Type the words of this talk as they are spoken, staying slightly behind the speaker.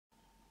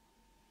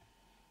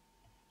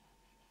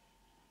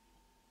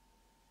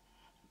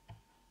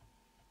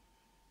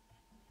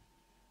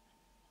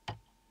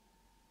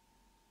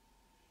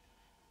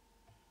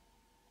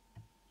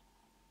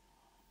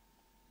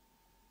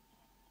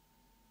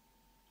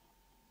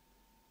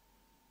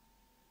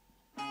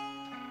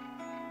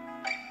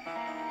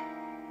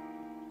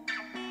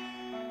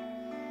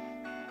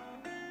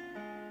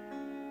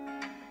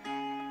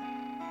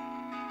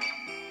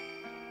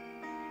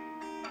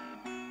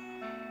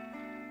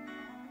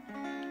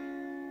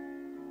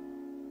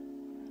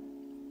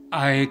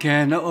I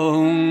can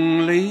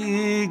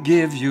only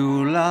give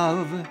you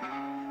love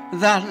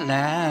that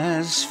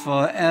lasts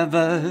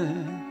forever,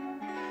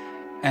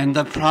 and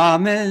the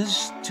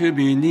promise to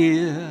be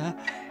near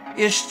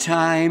each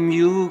time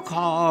you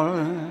call.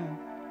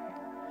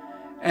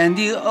 And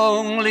the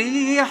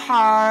only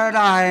heart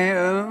I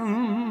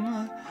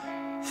own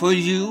for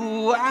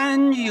you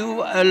and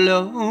you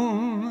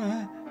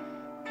alone.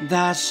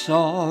 That's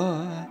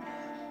all,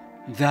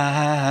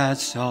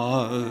 that's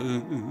all.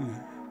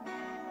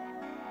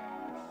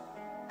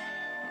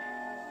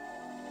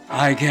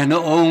 I can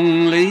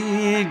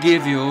only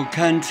give you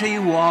country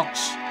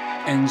walks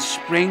in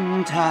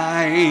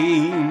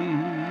springtime,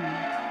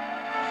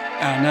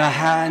 and a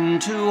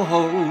hand to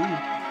hold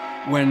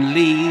when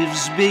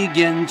leaves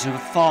begin to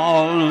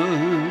fall,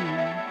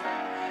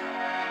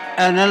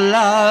 and a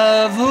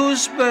love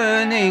whose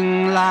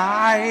burning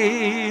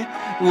light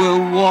will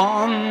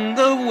warm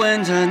the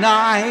winter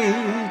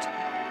night.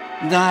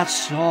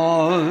 That's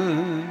all,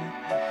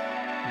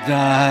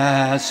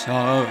 that's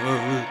all.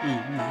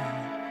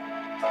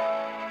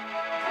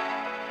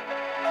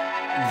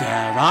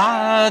 There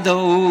are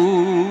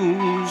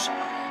those,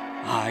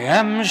 I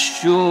am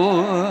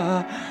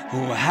sure,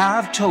 who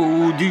have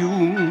told you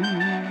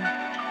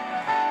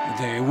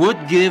they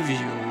would give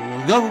you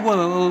the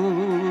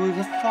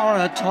world for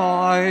a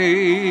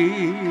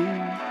toy.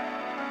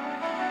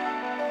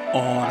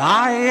 All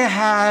I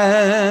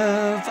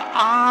have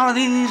are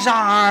these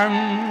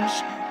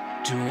arms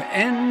to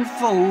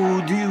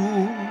enfold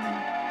you,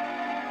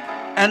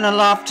 and a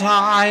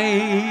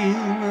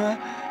lifetime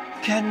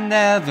can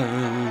never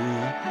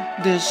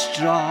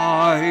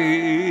destroy.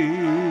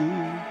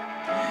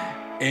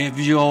 If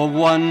you're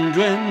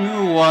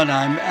wondering what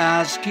I'm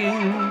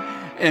asking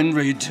in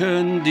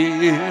return,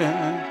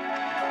 dear,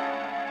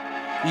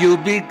 you'll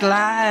be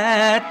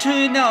glad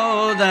to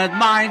know that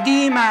my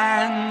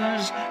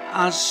demands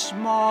are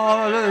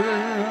smaller.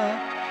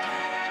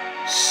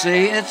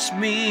 Say it's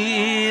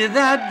me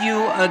that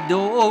you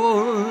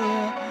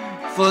adore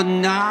for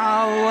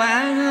now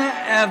and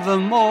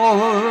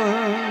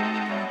evermore.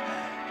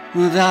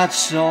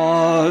 That's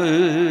all,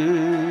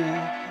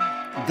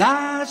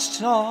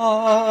 that's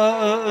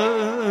all.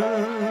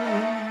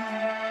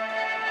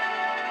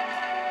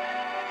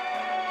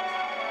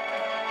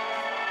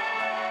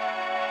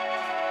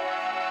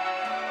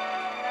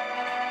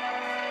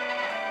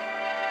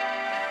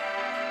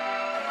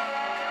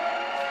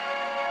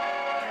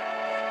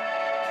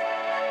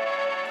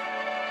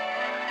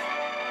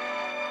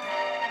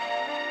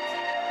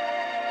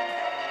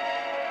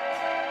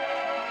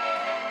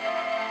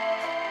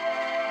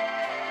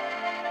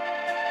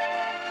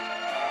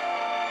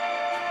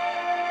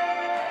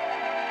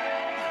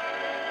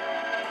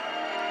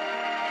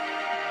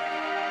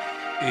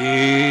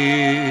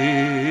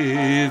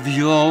 If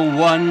you're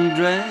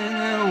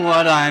wondering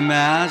what I'm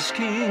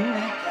asking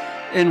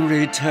in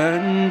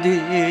return,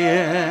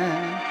 dear,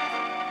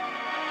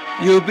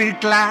 you'll be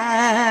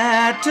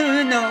glad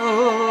to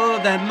know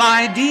that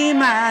my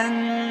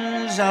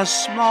demands are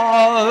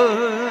small.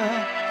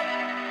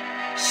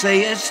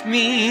 Say it's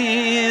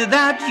me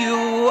that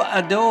you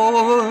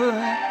adore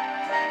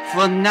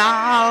for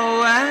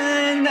now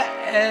and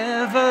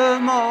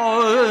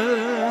evermore.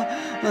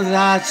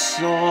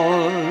 That's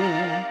all,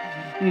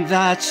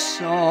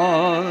 that's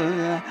all,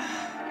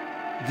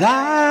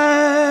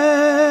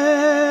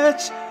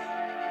 that's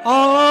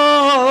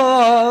all.